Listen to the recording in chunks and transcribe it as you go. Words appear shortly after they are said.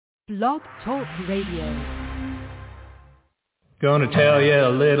Blog Talk Radio. Gonna tell you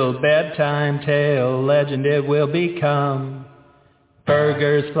a little bedtime tale, legend it will become.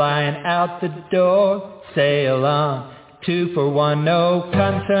 Burgers flying out the door, sail on. 2 for $1, no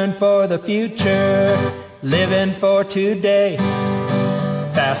concern for the future. Living for today,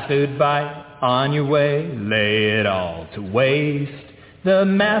 fast food bite on your way. Lay it all to waste. The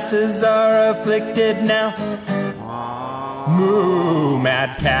masses are afflicted now. Moo,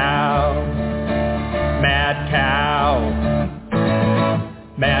 mad cow, mad cow,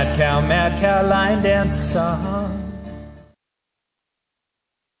 mad cow, mad cow, line dance song.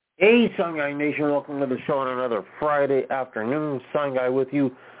 Hey, Sun Guy Nation, welcome to the show on another Friday afternoon. Sun Guy with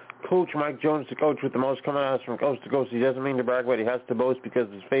you, Coach Mike Jones, the coach with the most coming at us from coast to coast. He doesn't mean to brag, but he has to boast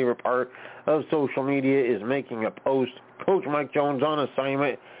because his favorite part of social media is making a post. Coach Mike Jones on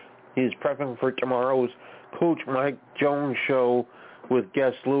assignment. He's prepping for tomorrow's Coach Mike Jones show with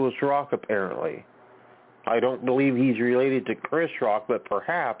guest Louis Rock, apparently. I don't believe he's related to Chris Rock, but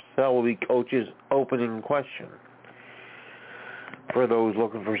perhaps that will be Coach's opening question. For those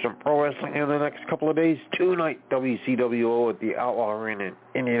looking for some pro wrestling in the next couple of days, tonight, WCWO at the Outlaw Arena in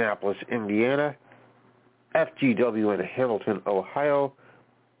Indianapolis, Indiana, FGW in Hamilton, Ohio,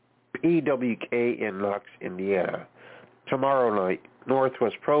 PWK in Knox, Indiana. Tomorrow night,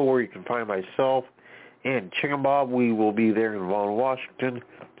 Northwest Pro, where you can find myself and Chicken Bob. We will be there in Vaughan, Washington.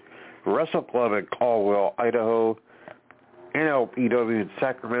 Wrestle Club in Caldwell, Idaho. NLPW in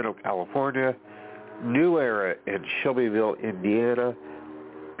Sacramento, California. New Era in Shelbyville, Indiana.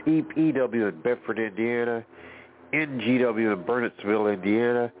 PPW in Bedford, Indiana. NGW in Burnettsville,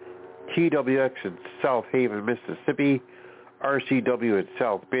 Indiana. TWX in South Haven, Mississippi. RCW in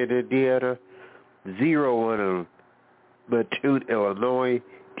South Bend, Indiana. 01 in Mattoon, Illinois.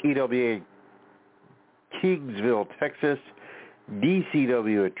 TWA in Kingsville, Texas.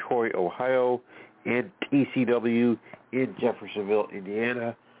 DCW in Troy, Ohio. And TCW in Jeffersonville,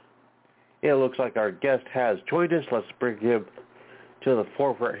 Indiana. It looks like our guest has joined us. Let's bring him to the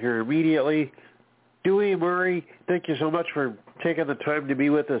forefront here immediately. Dewey Murray, thank you so much for taking the time to be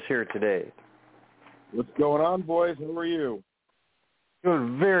with us here today. What's going on, boys? How are you?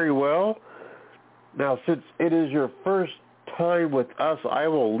 Doing very well. Now, since it is your first time with us, I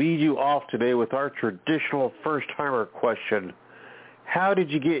will lead you off today with our traditional first-timer question. How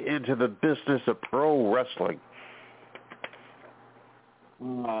did you get into the business of pro wrestling?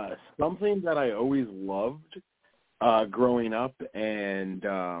 Something that I always loved growing up, and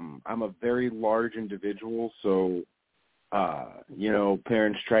I'm a very large individual, so,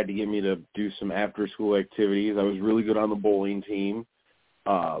 parents tried to get me to do some after-school activities. I was really good on the bowling team,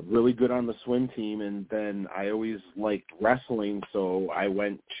 really good on the swim team, and then I always liked wrestling, so I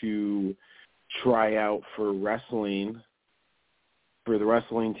went to try out for the wrestling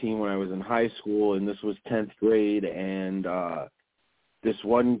team when I was in high school, and this was 10th grade, and this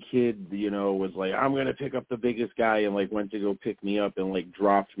one kid, was like, I'm going to pick up the biggest guy, and, went to go pick me up and,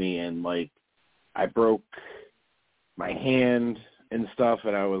 dropped me, and, I broke my hand and stuff,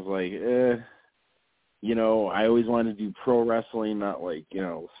 and I was like, I always wanted to do pro wrestling, not,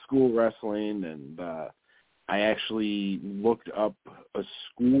 school wrestling, and I actually looked up a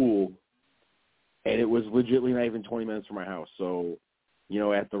school, and it was legitimately not even 20 minutes from my house, so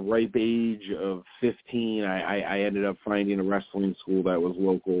at the ripe age of 15, I ended up finding a wrestling school that was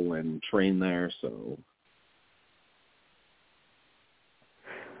local and trained there. So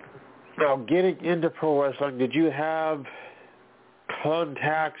now, getting into pro wrestling, did you have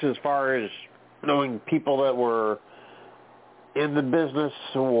contacts as far as knowing people that were in the business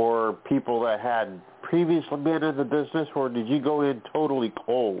or people that had previously been in the business, or did you go in totally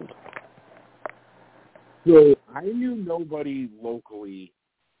cold? So I knew nobody locally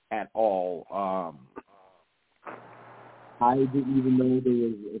at all. I didn't even know there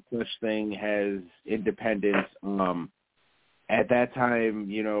was a such thing as independence. At that time,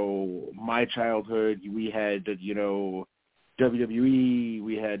 my childhood, we had, WWE,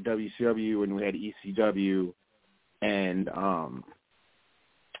 we had WCW, and we had ECW. And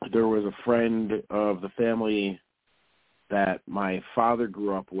there was a friend of the family that my father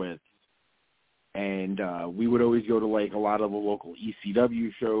grew up with. And we would always go to, a lot of the local ECW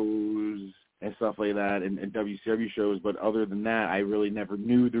shows and stuff like that and WCW shows. But other than that, I really never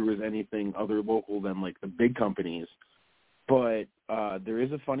knew there was anything other local than, the big companies. But there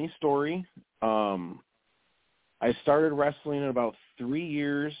is a funny story. I started wrestling in about 3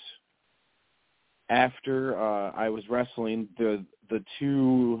 years after I was wrestling. The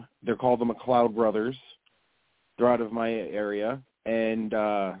two, they're called the McLeod brothers. They're out of my area. And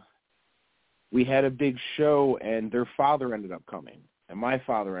we had a big show, and their father ended up coming. and my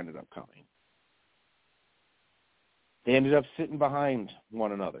father ended up coming. They ended up sitting behind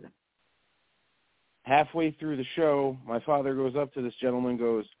one another. Halfway through the show, my father goes up to this gentleman and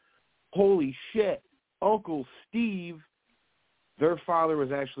goes, "Holy shit, Uncle Steve." Their father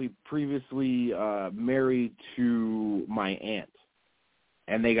was actually previously married to my aunt,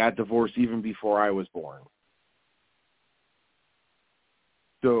 and they got divorced even before I was born.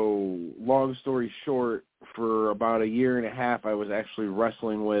 So, long story short, for about a year and a half, I was actually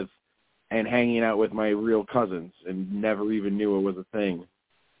wrestling with and hanging out with my real cousins and never even knew it was a thing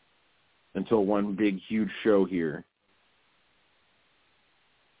until one big, huge show here.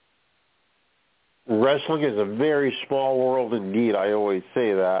 Wrestling is a very small world indeed. I always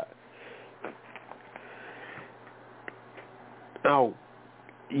say that. Now,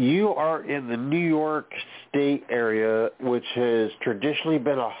 you are in the New York State area, which has traditionally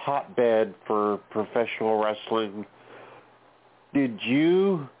been a hotbed for professional wrestling. Did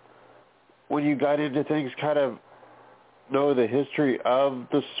you, when you got into things, kind of know the history of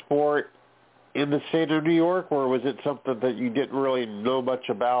the sport in the state of New York, or was it something that you didn't really know much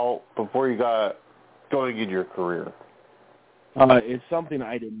about before you got going in your career? It's something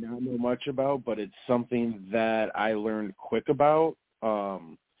I did not know much about, but it's something that I learned quick about.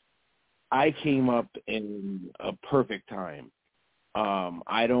 I came up in a perfect time.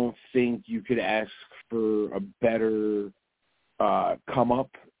 I don't think you could ask for a better come up.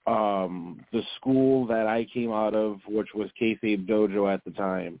 The school that I came out of, which was Kayfabe Dojo at the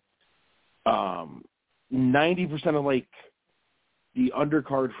time, 90% of like the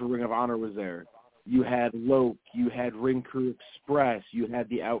undercard for Ring of Honor was there. You had Loke, you had Ring Crew Express, you had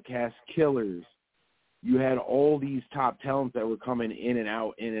the Outcast Killers, you had all these top talents that were coming in and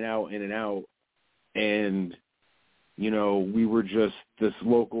out, and you know, we were just this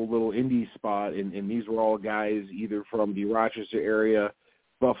local little indie spot, and these were all guys either from the Rochester area,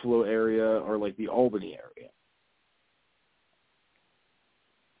 Buffalo area, or like the Albany area.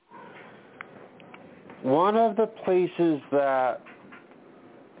 One of the places that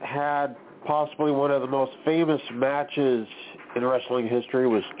had possibly one of the most famous matches in wrestling history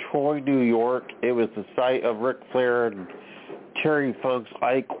was Troy, New York. It was the site of Ric Flair and Terry Funk's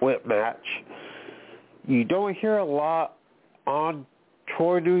I Quit match. You don't hear a lot on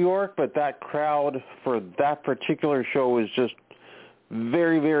Troy, New York, but that crowd for that particular show was just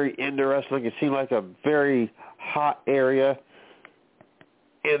very, very into wrestling. It seemed like a very hot area.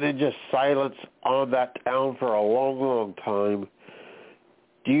 And then just silence on that town for a long, long time.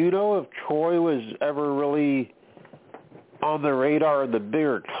 Do you know if Troy was ever really on the radar of the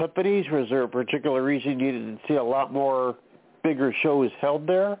bigger companies? Was there a particular reason you didn't see a lot more bigger shows held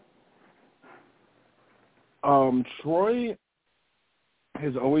there? Troy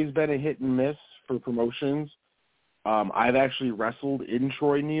has always been a hit and miss for promotions. I've actually wrestled in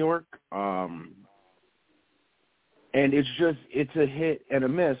Troy, New York. And it's a hit and a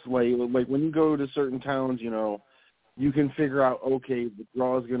miss. Like when you go to certain towns, you know, you can figure out, okay, the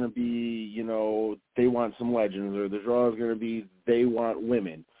draw is going to be, you know, they want some legends, or the draw is going to be they want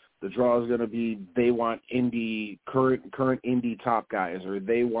women. The draw is going to be they want current indie top guys, or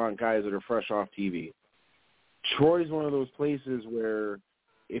they want guys that are fresh off TV. Troy's one of those places where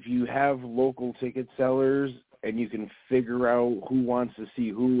if you have local ticket sellers and you can figure out who wants to see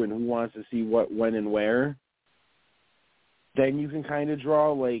who and who wants to see what, when, and where, then you can kind of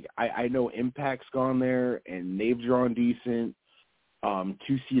draw. Like, I know Impact's gone there, and they've drawn decent.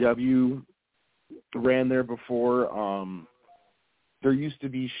 2CW ran there before. There used to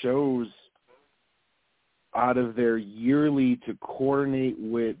be shows out of there yearly to coordinate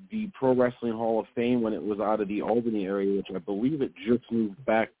with the Pro Wrestling Hall of Fame when it was out of the Albany area, which I believe it just moved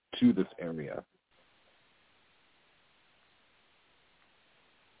back to this area.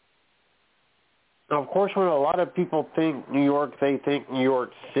 Now, of course, when a lot of people think New York, they think New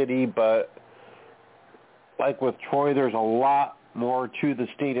York City, but like with Troy, there's a lot more to the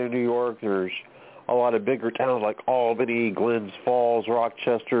state of New York. There's a lot of bigger towns like Albany, Glens Falls,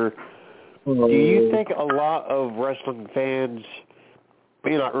 Rochester. Do you think a lot of wrestling fans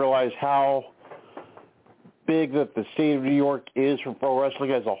may not realize how big that the state of New York is for pro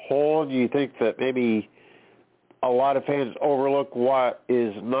wrestling as a whole? Do you think that maybe a lot of fans overlook what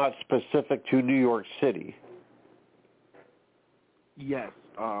is not specific to New York City? Yes.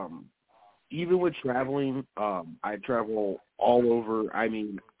 Even with traveling, I travel all over. I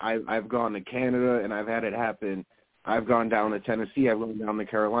mean, I've gone to Canada, and I've had it happen. I've gone down to Tennessee. I've gone down to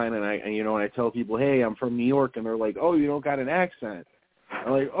Carolina, and I tell people, hey, I'm from New York, and they're like, oh, you don't got an accent.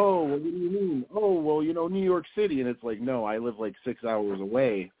 I'm like, oh, well, what do you mean? Oh, well, New York City. And it's like, no, I live like 6 hours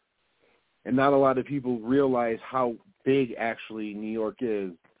away. And not a lot of people realize how big actually New York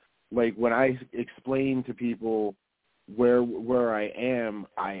is. Like when I explain to people where I am,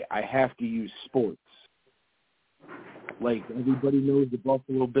 I have to use sports. Like everybody knows the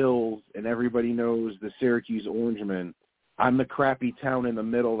Buffalo Bills and everybody knows the Syracuse Orangemen. I'm the crappy town in the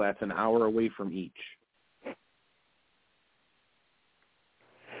middle that's an hour away from each.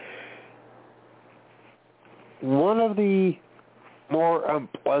 One of the more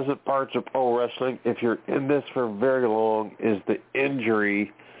unpleasant parts of pro wrestling, if you're in this for very long, is the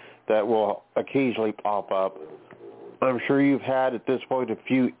injury that will occasionally pop up. I'm sure you've had at this point a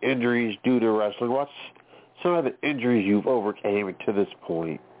few injuries due to wrestling. What's some of the injuries you've overcame to this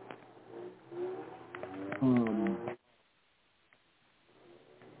point?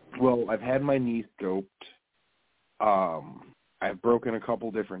 Well, I've had my knee scoped. I've broken a couple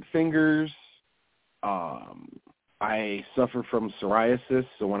different fingers. I suffer from psoriasis,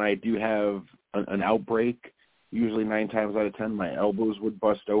 so when I do have an outbreak, usually 9 times out of 10, my elbows would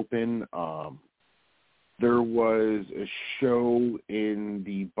bust open. There was a show in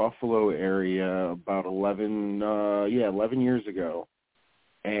the Buffalo area about 11 years ago,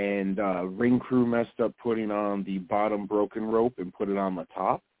 and ring crew messed up putting on the bottom broken rope and put it on the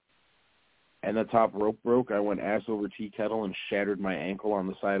top, and the top rope broke. I went ass over tea kettle and shattered my ankle on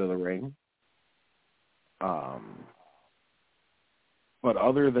the side of the ring. But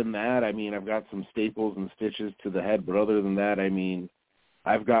other than that, I mean, I've got some staples and stitches to the head, but other than that, I mean,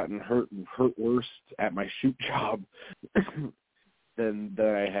 I've gotten hurt worse at my shoot job than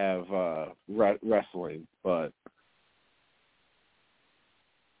I have wrestling. But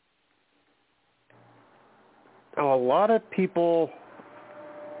a lot of people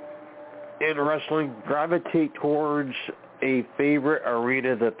in wrestling gravitate towards a favorite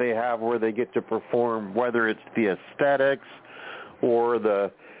arena that they have where they get to perform, whether it's the aesthetics or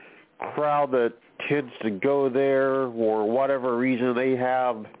the crowd that tends to go there, or whatever reason they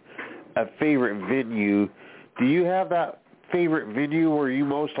have a favorite venue. Do you have that favorite venue where you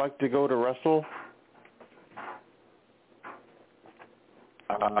most like to go to wrestle?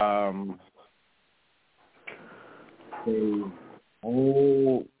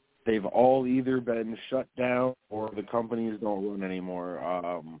 They've all either been shut down or the companies don't run anymore.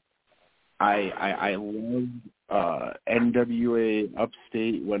 I loved NWA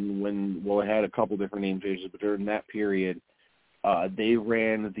Upstate when it had a couple different name changes, but during that period, they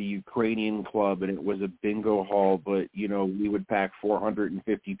ran the Ukrainian club, and it was a bingo hall, but, you know, we would pack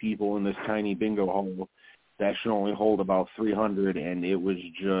 450 people in this tiny bingo hall that should only hold about 300, and it was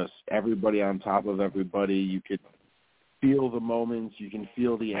just everybody on top of everybody. You could feel the moments, you can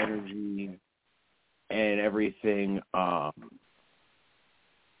feel the energy and everything.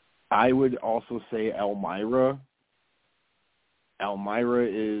 I would also say Elmira. Elmira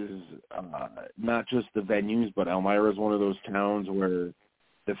is not just the venues, but Elmira is one of those towns where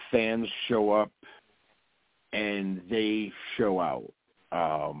the fans show up and they show out.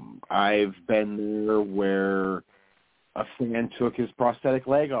 I've been there where a fan took his prosthetic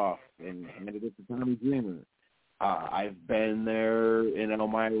leg off and handed it to Tommy Dreamer. I've been there in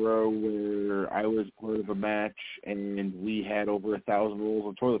Elmira where I was part of a match and we had over 1,000 rolls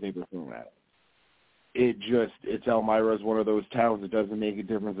of toilet paper thrown at it. It's Elmira is one of those towns. It doesn't make a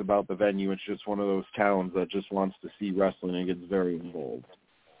difference about the venue. It's just one of those towns that just wants to see wrestling and gets very involved.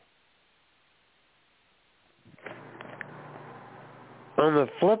 On the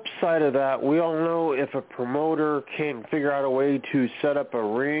flip side of that, we all know if a promoter can figure out a way to set up a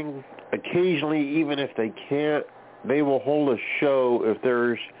ring, occasionally, even if they can't, they will hold a show if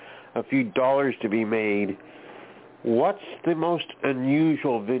there's a few dollars to be made. What's the most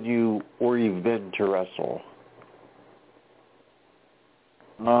unusual venue where you've been to wrestle?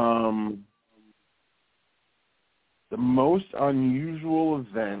 The most unusual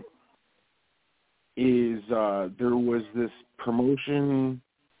event is there was this promotion.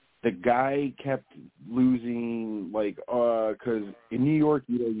 The guy kept losing, because in New York,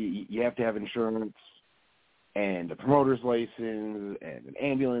 you have to have insurance and a promoter's license and an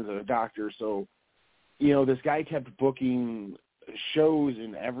ambulance and a doctor. So, this guy kept booking shows,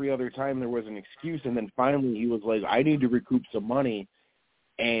 and every other time there was an excuse. And then finally he was like, I need to recoup some money,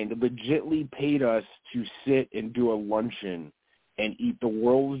 and legitly paid us to sit and do a luncheon and eat the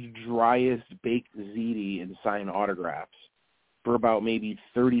world's driest baked ziti and sign autographs for about maybe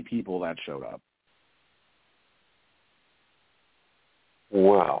 30 people that showed up.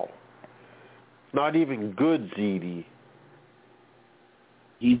 Wow. Not even good ziti.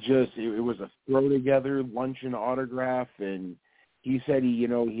 It was a throw-together luncheon autograph, and he said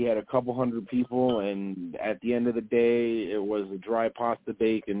he had a couple hundred people, and at the end of the day, it was a dry pasta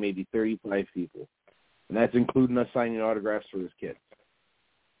bake and maybe 35 people. And that's including us signing autographs for this kid.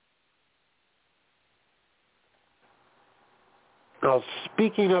 Now,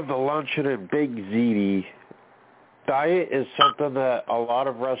 speaking of the luncheon and Big ZD, diet is something that a lot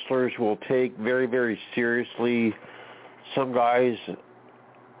of wrestlers will take very, very seriously. Some guys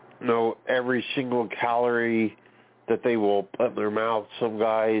know every single calorie that they will put in their mouth. Some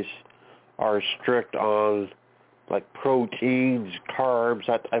guys are strict on, like, proteins, carbs,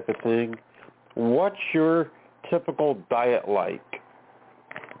 that type of thing. What's your typical diet like?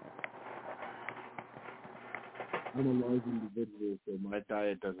 I'm a large individual, so my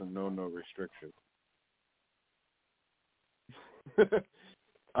diet doesn't know no restrictions.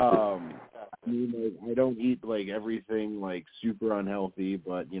 I mean, like, I don't eat, like, everything, like, super unhealthy,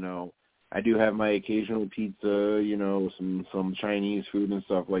 but, you know, I do have my occasional pizza, you know, some Chinese food and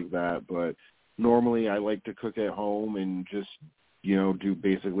stuff like that, but normally I like to cook at home and just, you know, do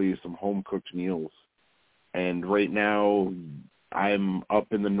basically some home-cooked meals. And right now I'm up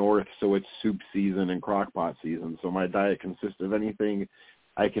in the north, so it's soup season and crock pot season, so my diet consists of anything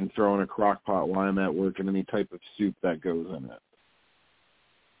I can throw in a crock pot while I'm at work and any type of soup that goes in it.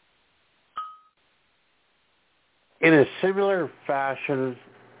 In a similar fashion,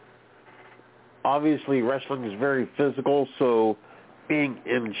 obviously wrestling is very physical, so being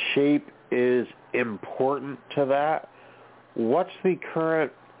in shape is important to that. What's the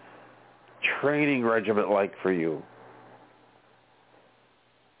current training regimen like for you?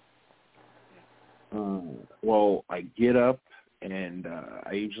 Well, I get up and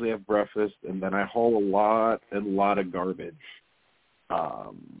I usually have breakfast, and then I haul a lot of garbage.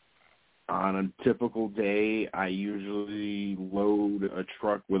 On a typical day, I usually load a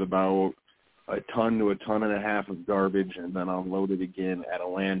truck with about a ton to a ton and a half of garbage, and then I'll load it again at a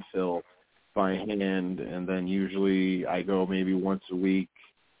landfill by hand, and then usually I go maybe once a week.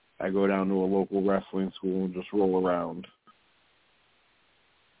 I go down to a local wrestling school and just roll around.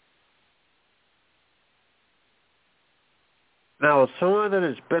 Now, someone that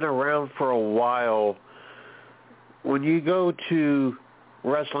has been around for a while, when you go to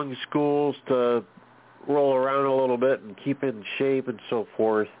wrestling schools to roll around a little bit and keep in shape and so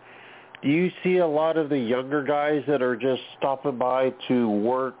forth, do you see a lot of the younger guys that are just stopping by to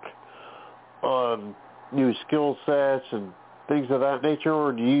work on new skill sets and things of that nature,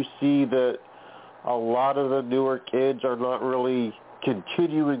 or do you see that a lot of the newer kids are not really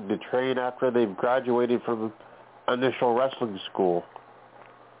continuing to train after they've graduated from initial wrestling school?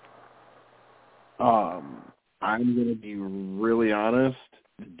 I'm going to be really honest.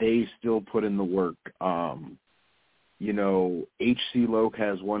 They still put in the work. You know, H.C. Loke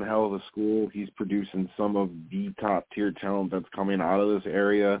has one hell of a school. He's producing some of the top-tier talent that's coming out of this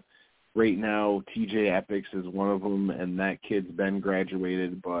area. Right now, TJ Epics is one of them, and that kid's been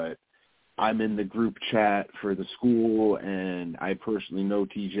graduated, but I'm in the group chat for the school, and I personally know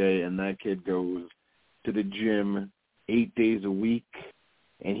TJ, and that kid goes to the gym 8 days a week,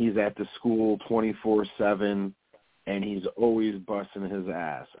 and he's at the school 24/7, and he's always busting his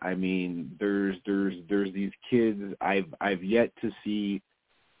ass. I mean, there's these kids. I've yet to see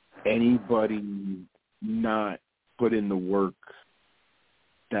anybody not put in the work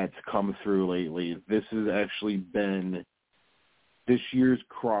that's come through lately. This has actually been, this year's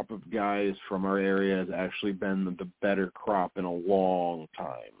crop of guys from our area has actually been the better crop in a long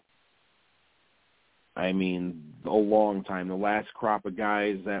time. I mean, a long time. The last crop of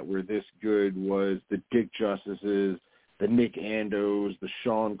guys that were this good was the Dick Justices, the Nick Andos, the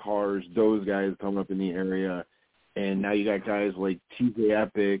Sean Carrs, those guys coming up in the area. And now you got guys like TJ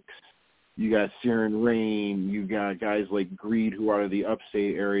Epics, you got Siren Rain, you got guys like Greed who are out of the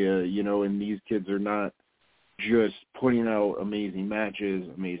upstate area, you know, and these kids are not just putting out amazing matches,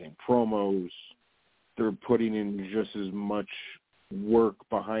 amazing promos. They're putting in just as much work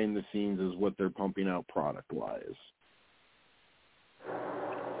behind the scenes as what they're pumping out product-wise.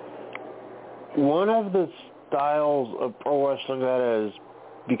 One of the styles of pro wrestling that has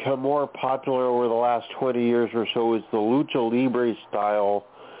become more popular over the last 20 years or so is the Lucha Libre style,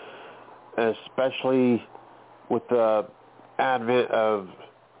 especially with the advent of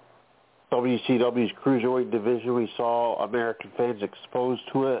WCW's Cruiserweight division. We saw American fans exposed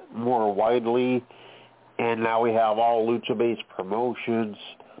to it more widely, and now we have all lucha-based promotions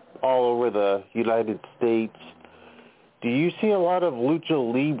all over the United States. Do you see a lot of Lucha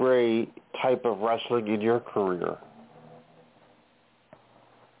Libre type of wrestling in your career?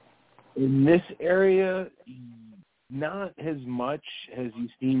 In this area, not as much as you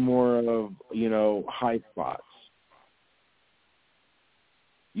see more of, you know, high spots.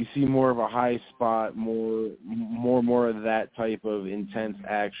 You see more of a high spot, more of that type of intense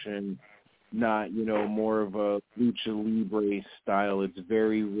action. not, more of a lucha libre style. It's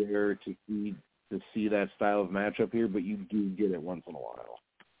very rare to see that style of matchup here, but you do get it once in a while.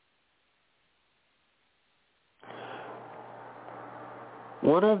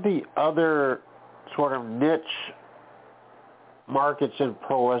 One of the other sort of niche markets in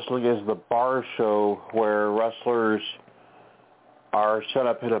pro wrestling is the bar show, where wrestlers are set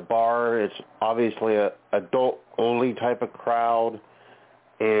up in a bar. It's obviously a adult-only type of crowd,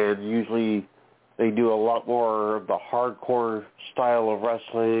 and usually they do a lot more of the hardcore style of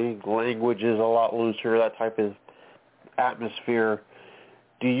wrestling. Language is a lot looser, that type of atmosphere.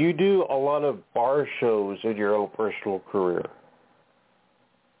 Do you do a lot of bar shows in your own personal career?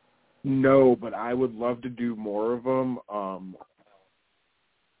 No, but I would love to do more of them.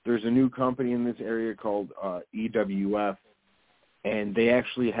 There's a new company in this area called EWF, and they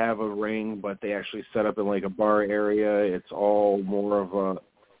actually have a ring, but they actually set up in like a bar area. It's all more of a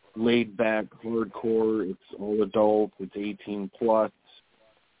laid-back hardcore. It's all adult. It's 18 plus,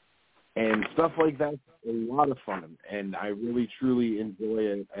 and stuff like that's a lot of fun, and I really truly enjoy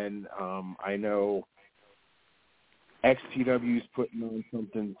it. And I know XTW's putting on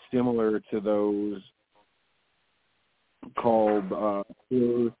something similar to those called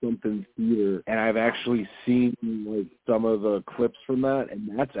Horror Something Theater, and I've actually seen like some of the clips from that,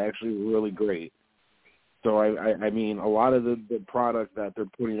 and that's actually really great. So I mean, a lot of the product that they're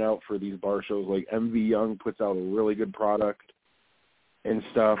putting out for these bar shows, like MV Young puts out a really good product and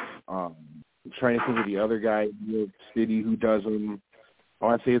stuff. I'm trying to think of the other guy in New York City who does them. I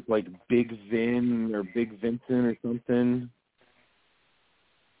want to say it's like Big Vin or Big Vincent or something.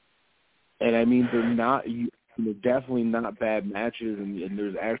 And I mean, they're definitely not bad matches, and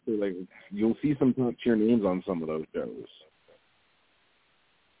there's actually like you'll see some top tier names on some of those shows.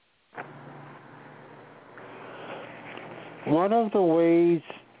 One of the ways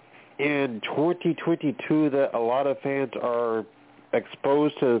in 2022 that a lot of fans are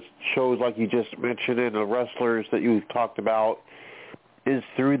exposed to shows like you just mentioned and the wrestlers that you talked about is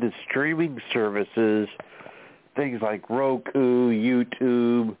through the streaming services, things like Roku,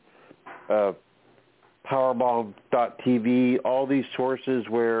 YouTube, Powerbomb.tv, all these sources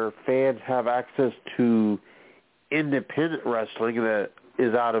where fans have access to independent wrestling that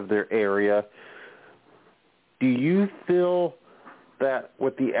is out of their area. Do you feel that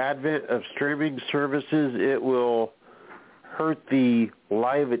with the advent of streaming services, it will hurt the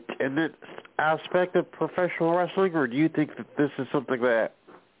live attendance aspect of professional wrestling, or do you think that this is something that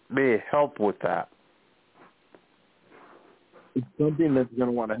may help with that? It's something that's going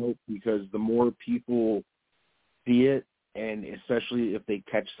to want to help, because the more people see it, and especially if they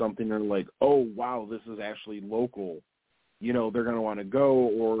catch something, they're like, oh, wow, this is actually local. They're going to want to go,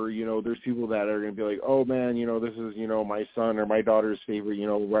 or, there's people that are going to be like, oh, man, this is, my son or my daughter's favorite,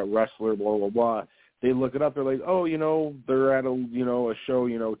 wrestler, blah, blah, blah. They look it up. They're like, oh, they're at a show,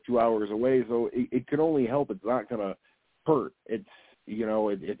 2 hours away. So it could only help. It's not going to hurt. It's,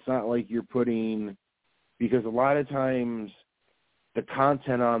 it's not like you're putting, because a lot of times the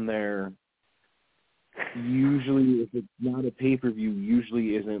content on there, usually if it's not a pay-per-view,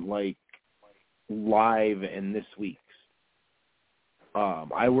 usually isn't like live in this week's.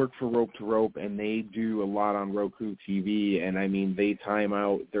 I work for Rope to Rope, and they do a lot on Roku TV, and I mean, they time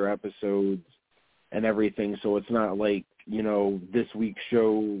out their episodes and everything, so it's not like, this week's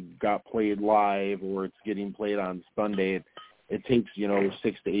show got played live or it's getting played on Sunday. It takes,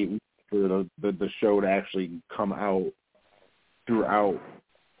 6 to 8 weeks for the show to actually come out throughout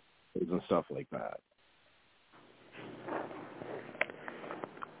and stuff like that.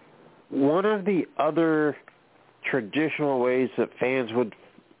 One of the other traditional ways that fans would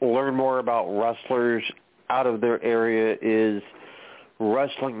learn more about wrestlers out of their area is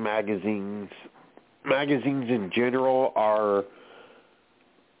wrestling magazines. Magazines in general are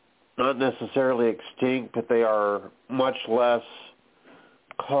not necessarily extinct, but they are much less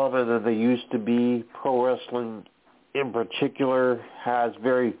common than they used to be. Pro wrestling in particular has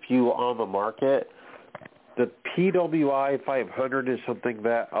very few on the market. The PWI 500 is something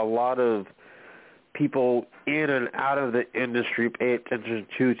that a lot of people in and out of the industry pay attention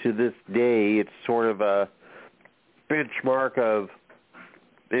to this day. It's sort of a benchmark of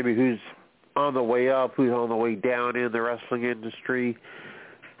maybe who's on the way up, who's on the way down in the wrestling industry.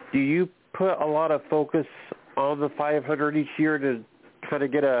 Do you put a lot of focus on the 500 each year to kind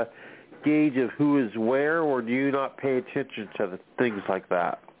of get a gauge of who is where, or do you not pay attention to things like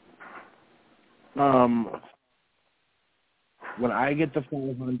that? When I get the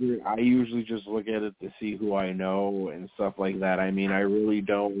 500, I usually just look at it to see who I know and stuff like that. I mean, I really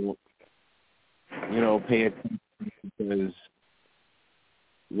don't, pay attention, because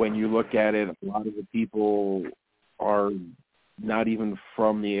when you look at it, a lot of the people are not even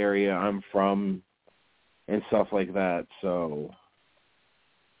from the area I'm from and stuff like that. So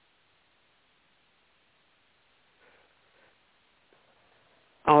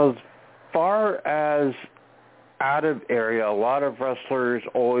as far as out of area, a lot of wrestlers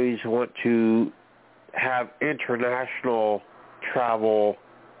always want to have international travel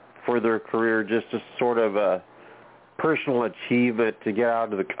for their career, just as sort of a personal achievement to get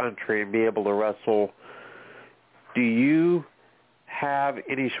out of the country and be able to wrestle. Do you have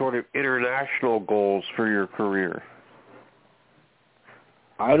any sort of international goals for your career?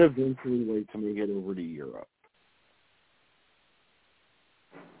 I'd eventually like to make it over to Europe.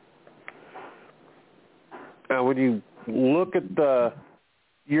 Now, when you look at the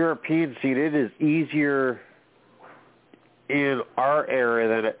European scene, it is easier in our area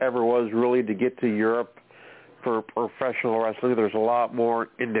than it ever was really to get to Europe for professional wrestling. There's a lot more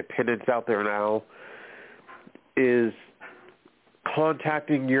independence out there now. Is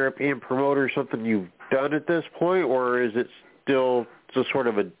contacting European promoters something you've done at this point, or is it still just sort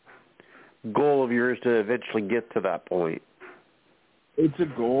of a goal of yours to eventually get to that point? It's a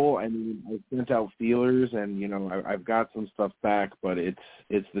goal. I mean, I sent out feelers, and I've got some stuff back, but it's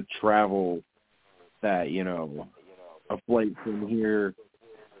the travel that a flight from here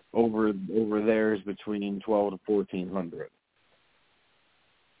over there is between 12 to 1400.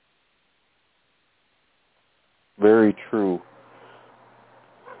 Very true.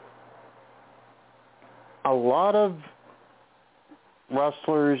 A lot of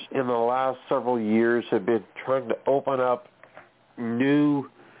wrestlers in the last several years have been trying to open up new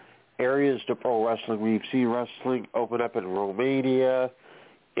areas to pro wrestling. We've seen wrestling open up in Romania,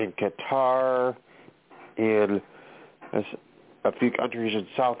 in Qatar, in a few countries in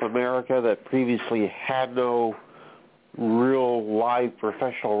South America that previously had no real live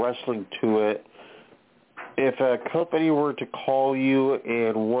professional wrestling to it. If a company were to call you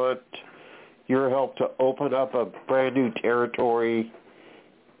and want your help to open up a brand new territory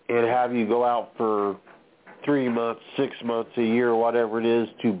and have you go out for 3 months, 6 months, a year, whatever it is,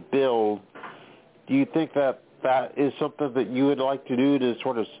 to build, do you think that that is something that you would like to do, to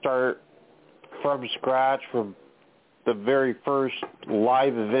sort of start from scratch, from the very first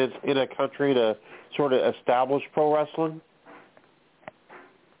live events in a country, to sort of establish pro wrestling?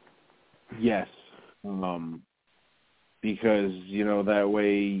 Yes. Because, that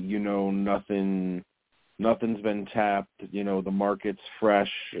way, nothing's been tapped, the market's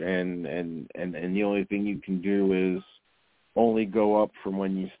fresh, and the only thing you can do is only go up from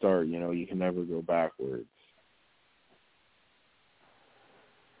when you start. You can never go backwards.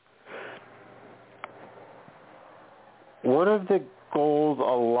 One of the goals a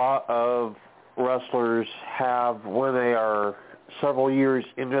lot of wrestlers have when they are several years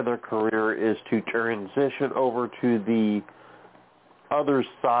into their career is to transition over to the other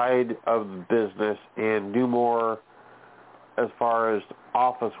side of the business and do more as far as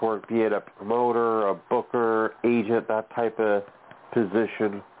office work, be it a promoter, a booker, agent, that type of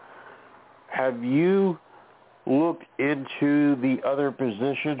position. Have you looked into the other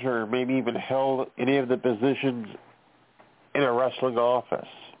positions, or maybe even held any of the positions in a wrestling office?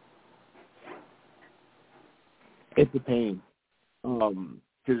 It's a pain.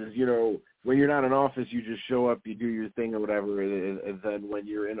 Because, when you're not in office, you just show up, you do your thing or whatever, and then when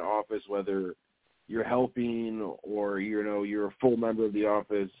you're in office, whether you're helping or, you're a full member of the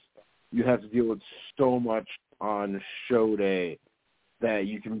office, you have to deal with so much on show day that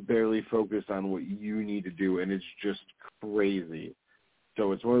you can barely focus on what you need to do, and it's just crazy.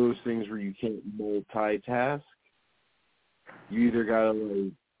 So it's one of those things where you can't multitask. You either got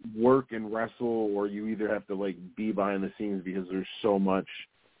to, work and wrestle, or you either have to, be behind the scenes, because there's so much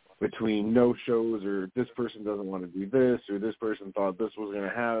between no shows, or this person doesn't want to do this, or this person thought this was going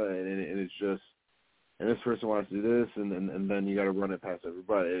to happen, and it's just, and this person wants to do this, and then you got to run it past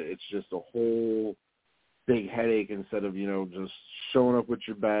everybody. It's just a whole big headache instead of, just showing up with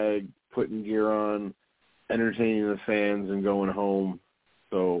your bag, putting gear on, entertaining the fans, and going home.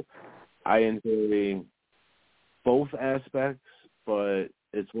 So I enjoy both aspects, but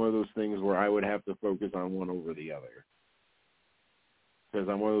it's one of those things where I would have to focus on one over the other. Because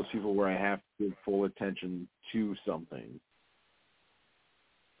I'm one of those people where I have to give full attention to something.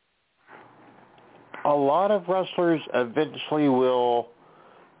 A lot of wrestlers eventually will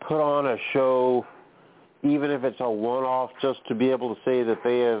put on a show, even if it's a one-off, just to be able to say that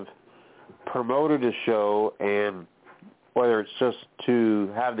they have promoted a show, and whether it's just to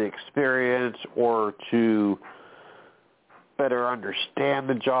have the experience or to better understand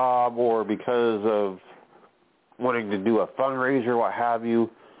the job, or because of wanting to do a fundraiser, what have you.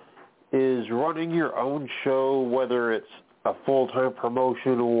 is running your own show, whether it's a full-time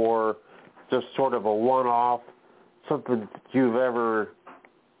promotion or just sort of a one-off, something that you've ever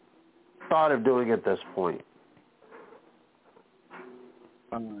thought of doing at this point?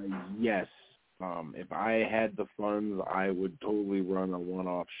 Yes. If I had the funds, I would totally run a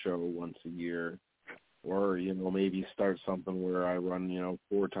one-off show once a year, or maybe start something where I run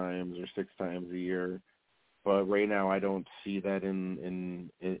 4 times or 6 times a year. But right now, I don't see that in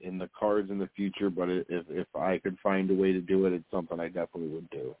the cards in the future. But if I could find a way to do it, it's something I definitely would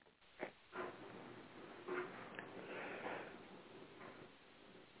do.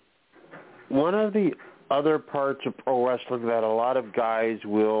 One of the other parts of pro wrestling that a lot of guys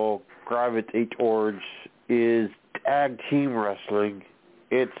will gravitate towards is tag team wrestling.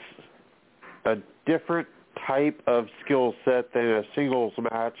 It's a different type of skill set than a singles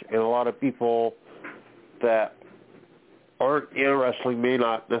match, and a lot of people that aren't in wrestling may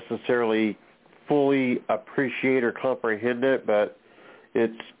not necessarily fully appreciate or comprehend it, but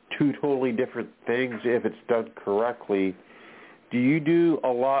it's 2 totally different things if it's done correctly. Do you do a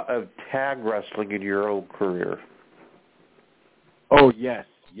lot of tag wrestling in your own career? Oh, yes.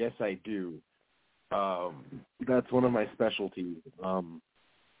 Yes, I do. That's one of my specialties. One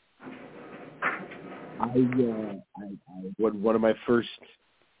of my first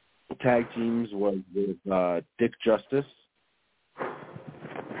tag teams was with Dick Justice.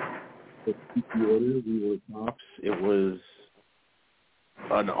 We were tops. It was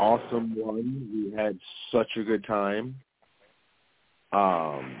an awesome one. We had such a good time.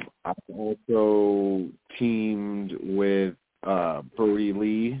 I also teamed with Brody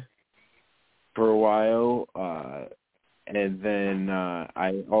Lee for a while, and then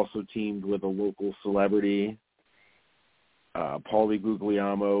I also teamed with a local celebrity, Paulie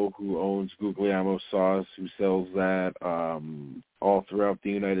Guglielmo, who owns Guglielmo Sauce, who sells that all throughout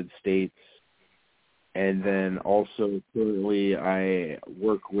the United States. And then also currently I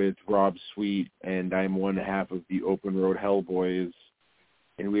work with Rob Sweet, and I'm one half of the Open Road Hellboys.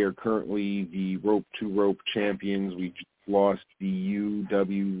 And we are currently the Rope to Rope champions. We just lost the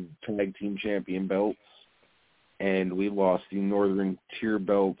UW Tag Team Champion belts, and we lost the Northern Tier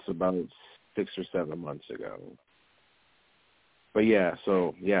belts about 6 or 7 months ago. But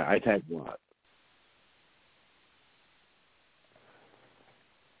I tag a lot.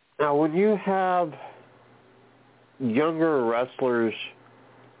 Now, when you have younger wrestlers,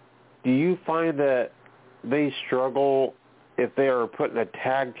 do you find that they struggle if they are put in a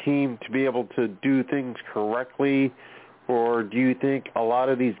tag team to be able to do things correctly, or do you think a lot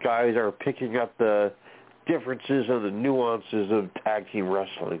of these guys are picking up the differences and the nuances of tag team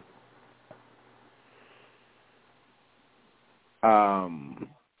wrestling?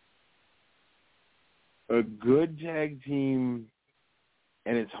 A good tag team,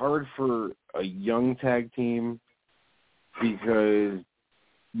 and it's hard for a young tag team because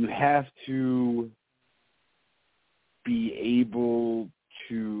you have to be able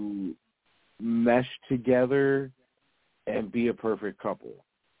to mesh together and be a perfect couple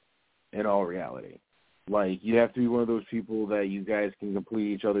in all reality. Like, you have to be one of those people that you guys can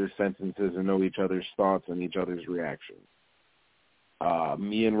complete each other's sentences and know each other's thoughts and each other's reactions.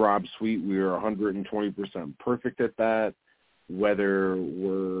 Me and Rob Sweet, we are 120% perfect at that. Whether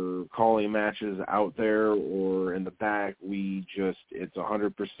we're calling matches out there or in the back, it's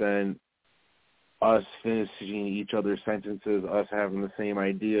 100% us finishing each other's sentences, us having the same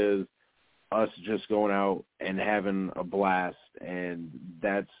ideas, us just going out and having a blast. And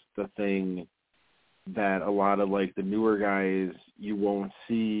that's the thing that a lot of, like, the newer guys you won't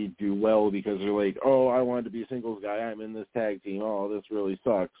see do well because they're like, oh, I wanted to be a singles guy. I'm in this tag team. Oh, this really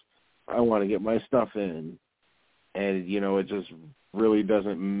sucks. I want to get my stuff in. And, it just really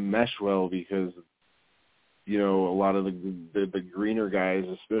doesn't mesh well because, a lot of the greener guys,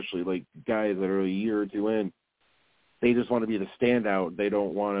 especially, like, guys that are a year or 2 in, they just want to be the standout. They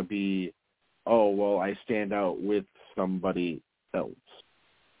don't want to be, oh, well, I stand out with somebody else.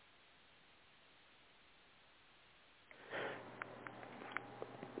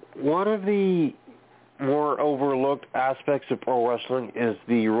 One of the more overlooked aspects of pro wrestling is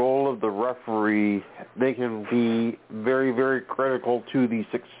the role of the referee. They can be very, very critical to the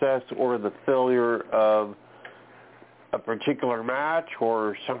success or the failure of a particular match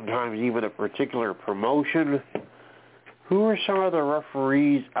or sometimes even a particular promotion. Who are some of the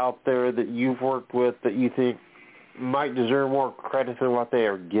referees out there that you've worked with that you think might deserve more credit than what they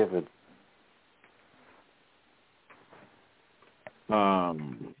are given?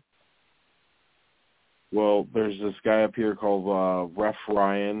 Well, there's this guy up here called Ref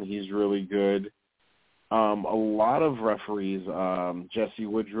Ryan. He's really good. A lot of referees, Jesse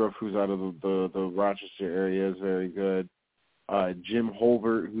Woodruff, who's out of the Rochester area, is very good. Jim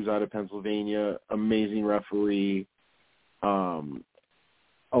Holbert, who's out of Pennsylvania, amazing referee.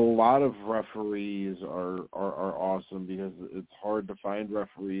 A lot of referees are awesome because it's hard to find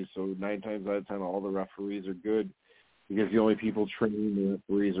referees. So 9 times out of 10, all the referees are good because the only people training the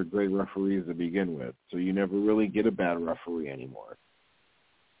referees are great referees to begin with. So you never really get a bad referee anymore.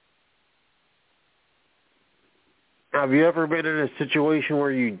 Have you ever been in a situation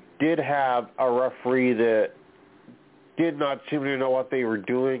where you did have a referee that did not seem to know what they were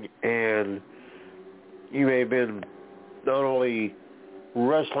doing, and you may have been not only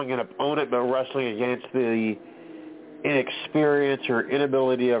wrestling an opponent, but wrestling against the inexperience or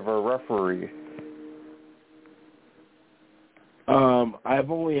inability of a referee? I've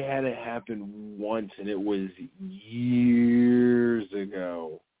only had it happen once, and it was years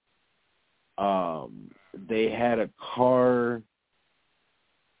ago. They had a car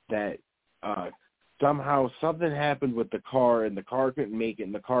that somehow something happened with the car, and the car couldn't make it,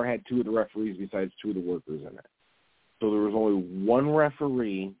 and the car had 2 of the referees besides 2 of the workers in it. So there was only 1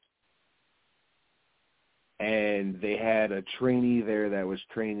 referee, and they had a trainee there that was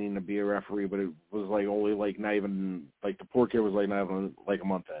training to be a referee, but it was like only like not even like the poor kid was like not even like a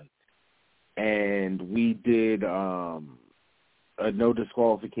month in. And we did a no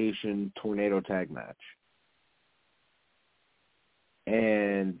disqualification tornado tag match.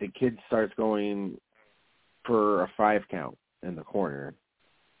 And the kid starts going for a 5 count in the corner.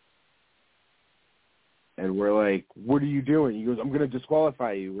 And we're like, what are you doing? He goes, I'm going to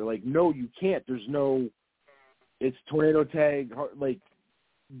disqualify you. We're like, no, you can't. It's tornado tag. Like,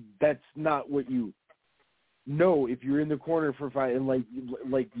 that's not what you know. If you're in the corner for 5, and you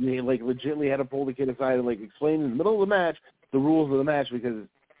legitimately had to pull the kid aside and like explain in the middle of the match the rules of the match because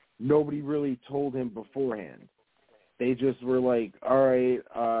nobody really told him beforehand. They just were like, all right,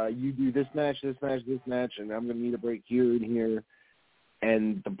 you do this match, and I'm going to need a break here and here.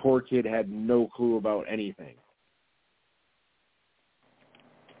 And the poor kid had no clue about anything.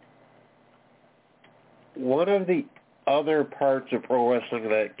 One of the other parts of pro wrestling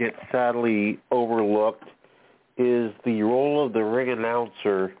that gets sadly overlooked is the role of the ring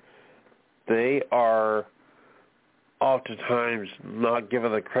announcer. They are oftentimes not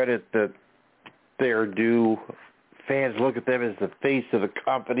given the credit that they are due. Fans look at them as the face of the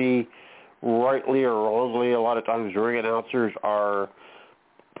company, rightly or wrongly. A lot of times ring announcers are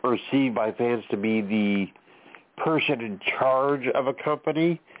perceived by fans to be the person in charge of a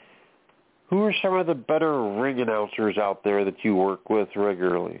company. Who are some of the better ring announcers out there that you work with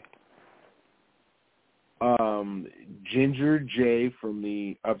regularly? Ginger J from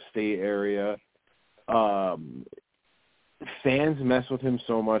the upstate area. Fans mess with him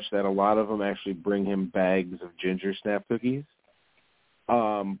so much that a lot of them actually bring him bags of ginger snap cookies.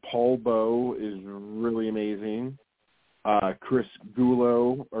 Paul Bowe is really amazing. Chris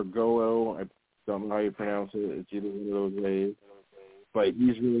Gullo, or Golo, I don't know how you pronounce it. It's either one of those ways. But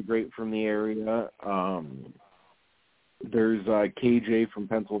he's really great from the area. There's KJ from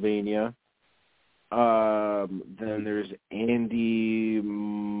Pennsylvania. Then there's Andy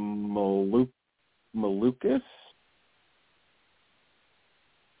Malukas.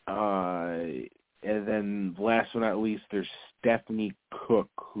 And then last but not least, there's Stephanie Cook,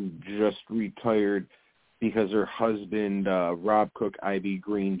 who just retired because her husband, Rob Cook, I.B.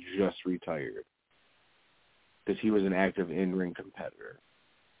 Green, just retired because he was an active in-ring competitor.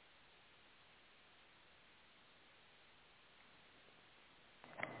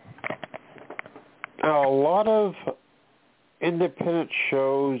 A lot of independent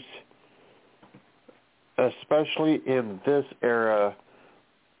shows, especially in this era,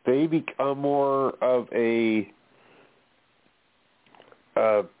 they become more of a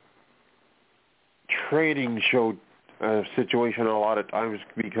training show situation a lot of times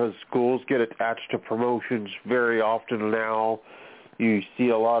because schools get attached to promotions very often now. You see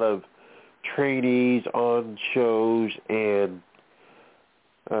a lot of trainees on shows, and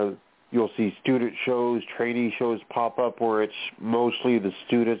you'll see student shows, trainee shows pop up where it's mostly the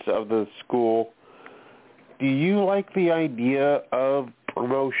students of the school. Do you like the idea of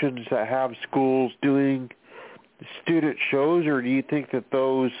promotions that have schools doing student shows, or do you think that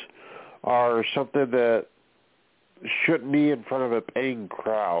those are something that shouldn't be in front of a paying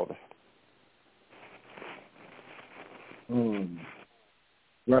crowd?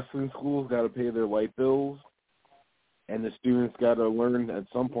 Wrestling schools got to pay their light bills, and the students got to learn at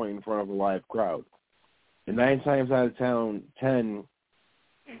some point in front of a live crowd. And 9 times out of 10,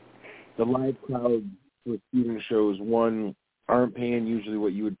 the live crowd for student shows, one, aren't paying usually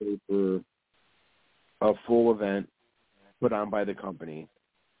what you would pay for a full event put on by the company.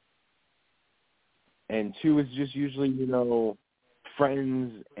 And 2 is just usually, you know,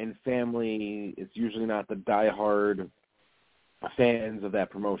 friends and family. It's usually not the diehard fans of that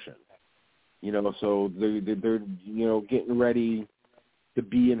promotion. You know, so they're you know, getting ready to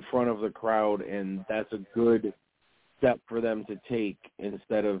be in front of the crowd, and that's a good step for them to take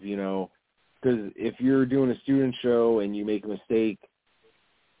instead of, you know, because if you're doing a student show and you make a mistake,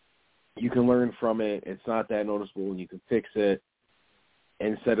 you can learn from it. It's not that noticeable, and you can fix it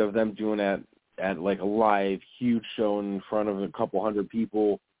instead of them doing that at like a live, huge show in front of a couple hundred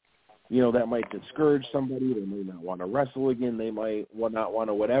people. You know, that might discourage somebody. They may not want to wrestle again. They might not want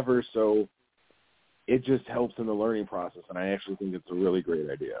to whatever. So it just helps in the learning process, and I actually think it's a really great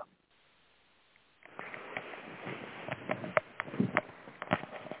idea.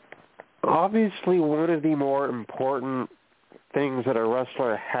 Obviously, one of the more important things that a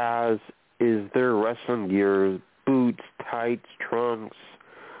wrestler has is their wrestling gear, boots, tights, trunks,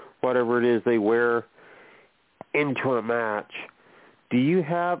 whatever it is they wear into a match. Do you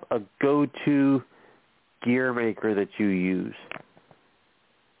have a go-to gear maker that you use?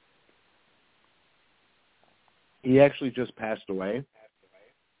 He actually just passed away.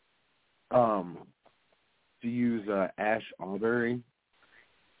 To use Ash Albury.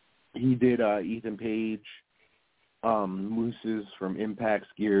 He did Ethan Page, Moose's from Impact's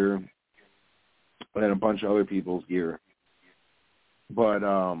gear, and a bunch of other people's gear. But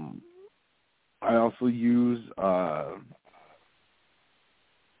I also use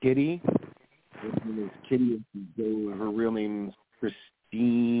Kitty. Her name is Kitty. Her real name is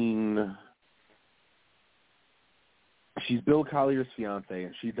Christine. She's Bill Collier's fiance,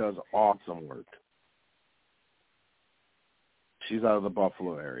 and she does awesome work. She's out of the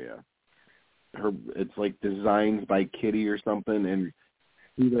Buffalo area. It's like Designs by Kitty or something, and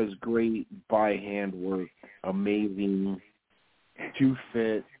she does great by hand work, amazing, to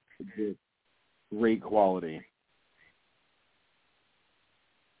fit, great quality.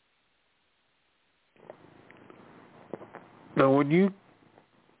 Now, when you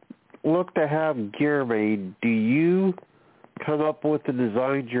look to have gear made, do you come up with the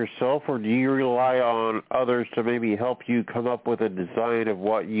designs yourself, or do you rely on others to maybe help you come up with a design of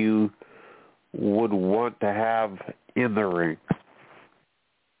what you would want to have in the ring?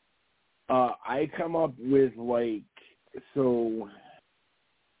 I come up with, so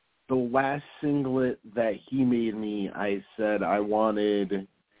the last singlet that he made me, I said I wanted,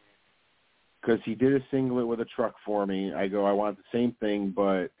 because he did a singlet with a truck for me. I want the same thing,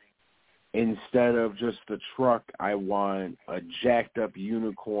 but instead of just the truck, I want a jacked up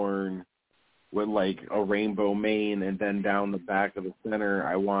unicorn with like a rainbow mane, and then down the back of the center,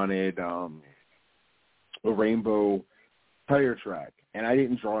 I wanted a rainbow tire track. And I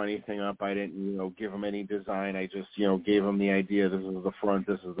didn't draw anything up. I didn't, give him any design. I just, gave him the idea. This is the front.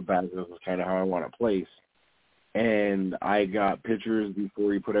 This is the back. This is kind of how I want it placed. And I got pictures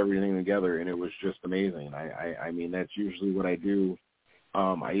before he put everything together, and it was just amazing. I mean, that's usually what I do.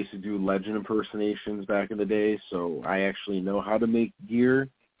 I used to do legend impersonations back in the day, so I actually know how to make gear,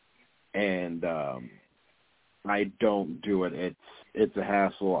 and I don't do it. It's a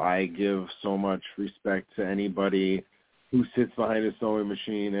hassle. I give so much respect to anybody who sits behind a sewing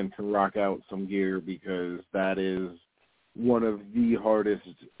machine and can rock out some gear, because that is one of the hardest,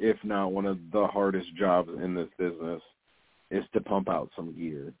 if not one of the hardest jobs in this business, is to pump out some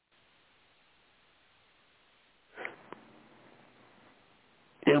gear.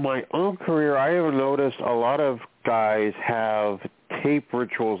 In my own career, I have noticed a lot of guys have tape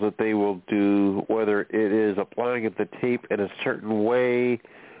rituals that they will do, whether it is applying the tape in a certain way,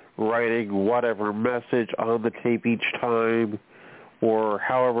 writing whatever message on the tape each time, or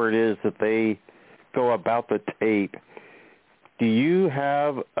however it is that they go about the tape. Do you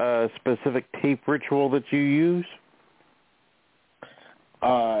have a specific tape ritual that you use?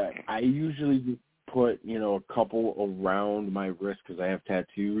 I usually just put, a couple around my wrist because I have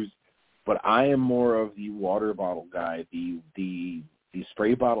tattoos, but I am more of the water bottle guy. The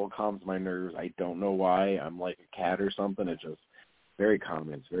spray bottle calms my nerves. I don't know why. I'm like a cat or something. It's just very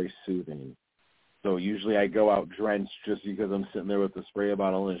calming. It's very soothing. So usually I go out drenched just because I'm sitting there with the spray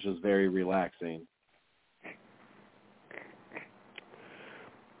bottle, and it's just very relaxing.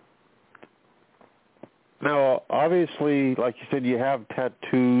 Now, obviously, like you said, you have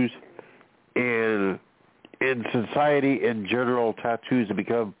tattoos, and in society in general, tattoos have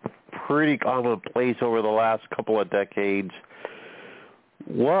become pretty commonplace over the last couple of decades.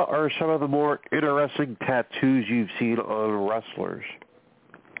 What are some of the more interesting tattoos you've seen on wrestlers?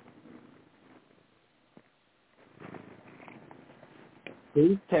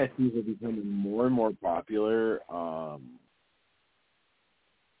 face tattoos are becoming more and more popular,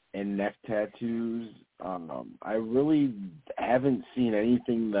 and neck tattoos. I really haven't seen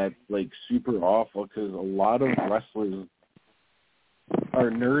anything that's like super awful because a lot of wrestlers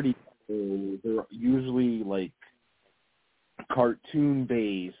are nerdy. So they're usually like cartoon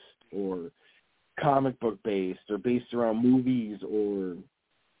based or comic book based or based around movies. Or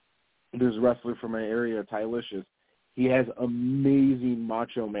there's a wrestler from my area, Tylicious. He has amazing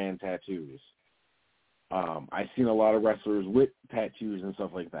Macho Man tattoos. I've seen a lot of wrestlers with tattoos and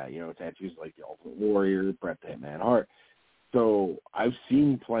stuff like that, tattoos like the Ultimate Warrior, Bret the Hitman Hart. So I've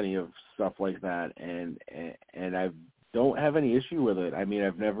seen plenty of stuff like that, and I don't have any issue with it. I mean,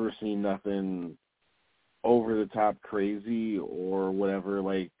 I've never seen nothing over-the-top crazy or whatever.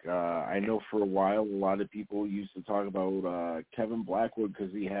 Like, I know for a while a lot of people used to talk about Kevin Blackwood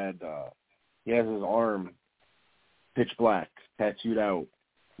because he has his arm pitch black, tattooed out,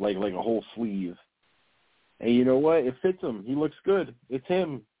 like a whole sleeve. And you know what? It fits him. He looks good. It's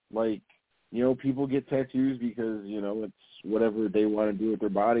him. Like, people get tattoos because, it's whatever they want to do with their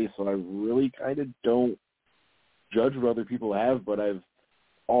body. So I really kind of don't judge what other people have, but I've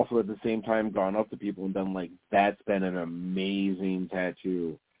also at the same time gone up to people and been like, that's been an amazing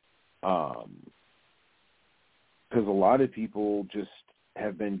tattoo. Because a lot of people just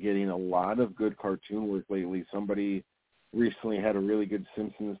have been getting a lot of good cartoon work lately. Somebody recently had a really good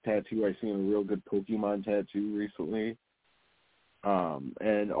Simpsons tattoo. I've seen a real good Pokemon tattoo recently.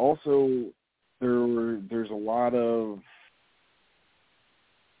 And also there's a lot of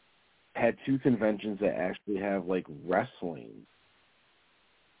tattoo conventions that actually have like wrestling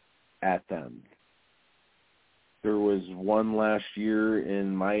at them. There was one last year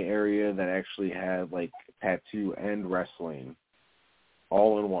in my area that actually had like tattoo and wrestling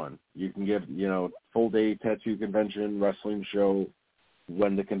all in one. You can get, full day tattoo convention, wrestling show.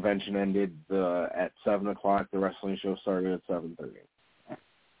 When the convention ended at 7 o'clock, the wrestling show started at 7:30.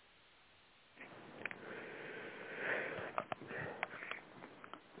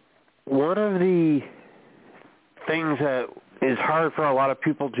 One of the things that is hard for a lot of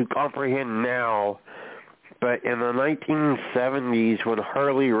people to comprehend now, but in the 1970s when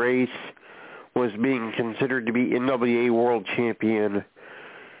Harley Race was being considered to be NWA World Champion,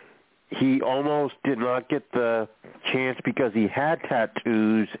 he almost did not get the chance because he had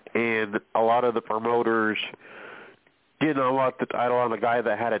tattoos, and a lot of the promoters did not want the title on the guy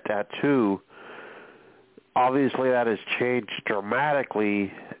that had a tattoo. Obviously, that has changed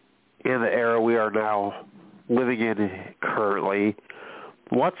dramatically in the era we are now living in currently.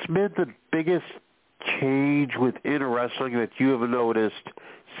 What's been the biggest change within wrestling that you have noticed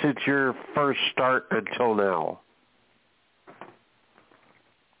since your first start until now?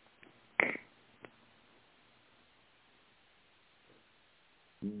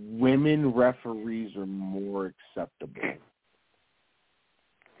 Women referees are more acceptable.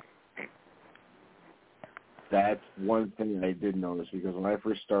 That's one thing I did notice, because when I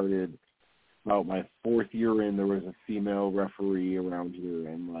first started, about my fourth year in, there was a female referee around here,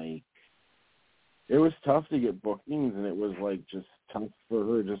 and like, it was tough to get bookings, and it was like just tough for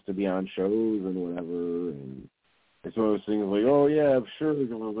her just to be on shows and whatever. And it's one of those things like, oh yeah, I'm sure,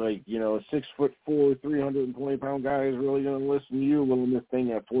 like, a 6'4", 320-pound guy is really gonna listen to you, little Miss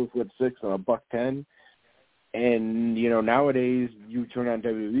Thing at 4'6" and $110. And, nowadays you turn on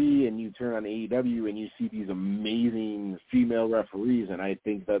WWE and you turn on AEW and you see these amazing female referees, and I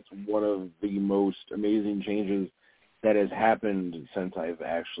think that's one of the most amazing changes that has happened since I've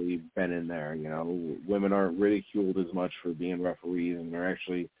actually been in there. Women aren't ridiculed as much for being referees, and they're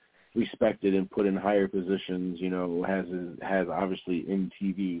actually respected and put in higher positions, has obviously in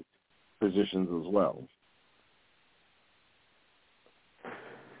TV positions as well.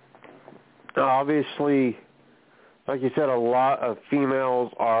 Obviously, like you said, a lot of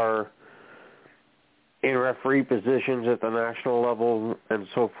females are in referee positions at the national level and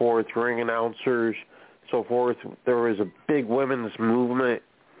so forth, ring announcers, so forth. There was a big women's movement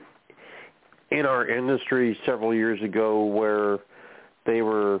in our industry several years ago where they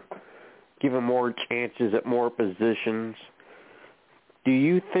were given more chances at more positions. Do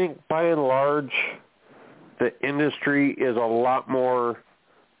you think, by and large, the industry is a lot more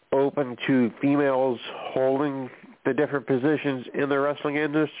open to females holding the different positions in the wrestling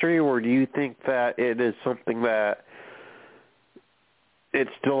industry, or do you think that it is something that it's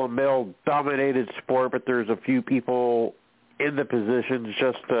still a male-dominated sport, but there's a few people in the positions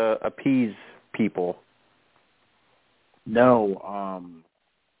just to appease people? No,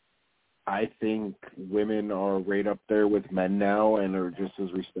 I think women are right up there with men now and are just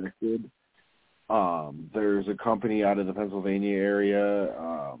as respected. There's a company out of the Pennsylvania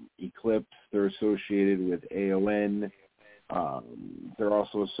area, Eclipse. They're associated with AON. They're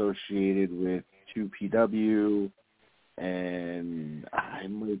also associated with 2PW. And I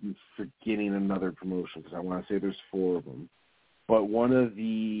might be forgetting another promotion because I want to say there's 4 of them. But one of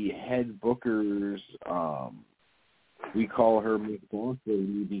the head bookers, we call her Miss Boss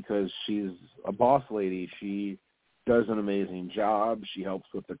Lady because she's a boss lady. She does an amazing job. She helps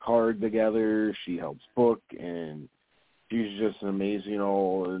put the card together. She helps book, and she's just an amazing,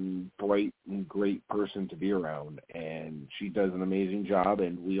 and bright and great person to be around. And she does an amazing job,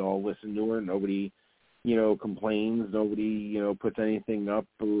 and we all listen to her. Nobody, complains. Nobody, puts anything up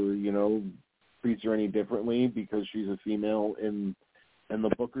or, treats her any differently because she's a female in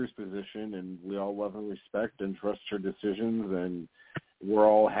the booker's position, and we all love and respect and trust her decisions, and we're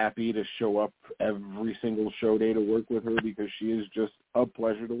all happy to show up every single show day to work with her because she is just a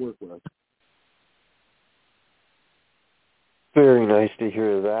pleasure to work with. Very nice to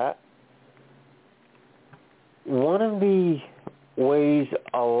hear that. One of the ways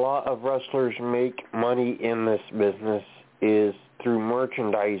a lot of wrestlers make money in this business is through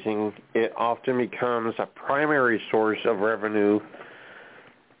merchandising. It often becomes a primary source of revenue,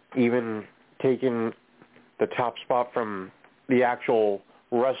 even taking the top spot from the actual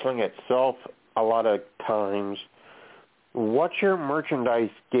wrestling itself a lot of times. What's your merchandise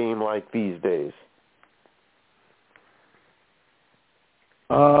game like these days?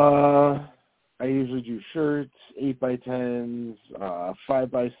 I usually do shirts, 8x10s,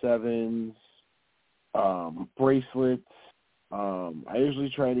 5x7s, bracelets. I usually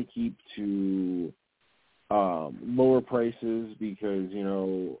try to keep to lower prices because,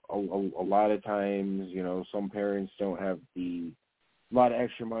 a lot of times, some parents don't have a lot of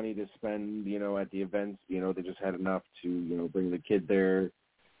extra money to spend, at the events. They just had enough to, bring the kid there,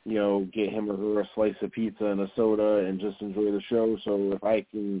 get him or her a slice of pizza and a soda and just enjoy the show. So if I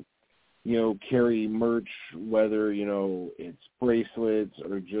can, carry merch, whether, it's bracelets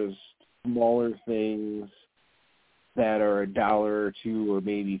or just smaller things that are $1 or $2 or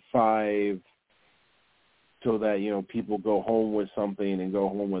maybe $5, so that, people go home with something and go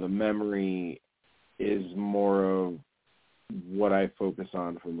home with a memory, is more of what I focus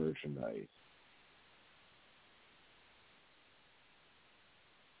on for merchandise.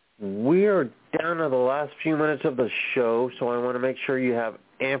 We are down to the last few minutes of the show, so I want to make sure you have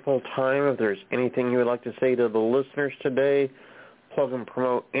ample time. If there's anything you would like to say to the listeners today, plug and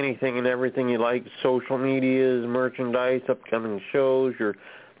promote anything and everything you like, social medias, merchandise, upcoming shows, your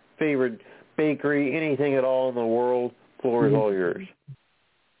favorite bakery, anything at all in the world, floor is all yours.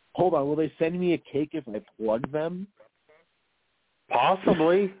 Hold on, will they send me a cake if I plug them?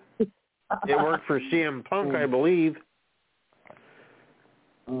 Possibly. It worked for CM Punk, I believe.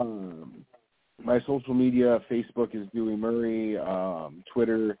 My social media, Facebook is Dewey Murray.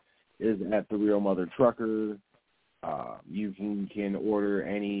 Twitter is @TheRealMotherTrucker. You can order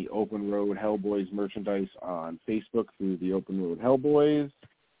any Open Road Hellboys merchandise on Facebook through the Open Road Hellboys.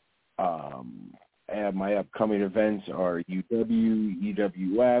 And my upcoming events are UW,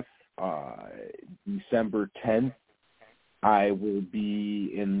 EWF, December 10th. I will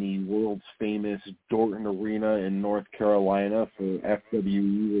be in the world's famous Dorton Arena in North Carolina for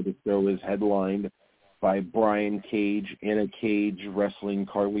FWE, where the show is headlined by Brian Cage in a cage wrestling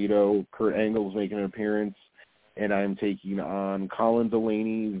Carlito. Kurt Angle's making an appearance, and I'm taking on Colin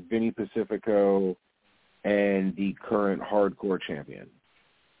Delaney, Vinny Pacifico, and the current hardcore champion.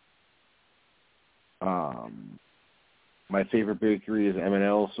 My favorite bakery is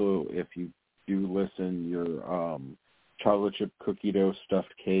M&L, so if you do listen, your chocolate chip cookie dough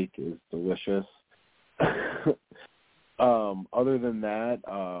stuffed cake is delicious. Other than that,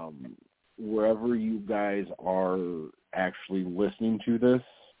 wherever you guys are actually listening to this,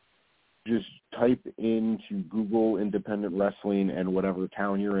 just type into Google independent wrestling and whatever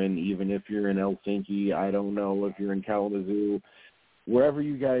town you're in, even if you're in Helsinki, I don't know, if you're in Kalamazoo, wherever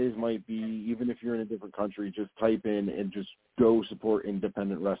you guys might be, even if you're in a different country, just type in and just go support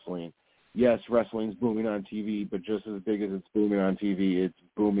independent wrestling. Yes, wrestling's booming on TV, but just as big as it's booming on TV, it's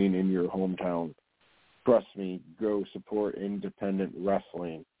booming in your hometown. Trust me, go support independent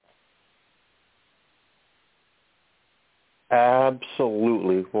wrestling.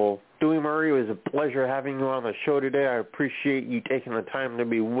 Absolutely. Well, Dewey Murray, it was a pleasure having you on the show today. I appreciate you taking the time to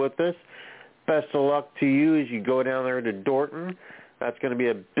be with us. Best of luck to you as you go down there to Dorton. That's going to be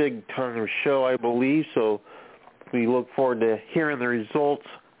a big-time show, I believe, so we look forward to hearing the results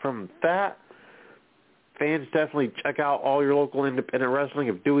from that. Fans, definitely check out all your local independent wrestling.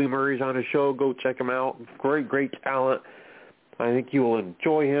 If Dewey Murray's on a show, go check him out. Great, great talent. I think you will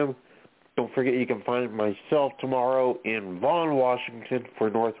enjoy him. Don't forget you can find myself tomorrow in Vaughan, Washington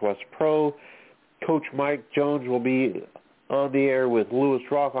for Northwest Pro. Coach Mike Jones will be on the air with Lewis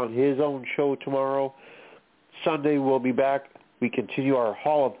Rock on his own show tomorrow. Sunday we'll be back. We continue our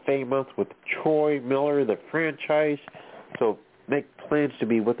Hall of Fame month with Troy Miller, the franchise. So make plans to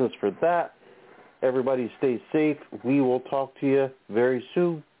be with us for that. Everybody stay safe. We will talk to you very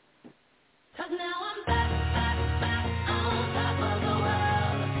soon. 'Cause now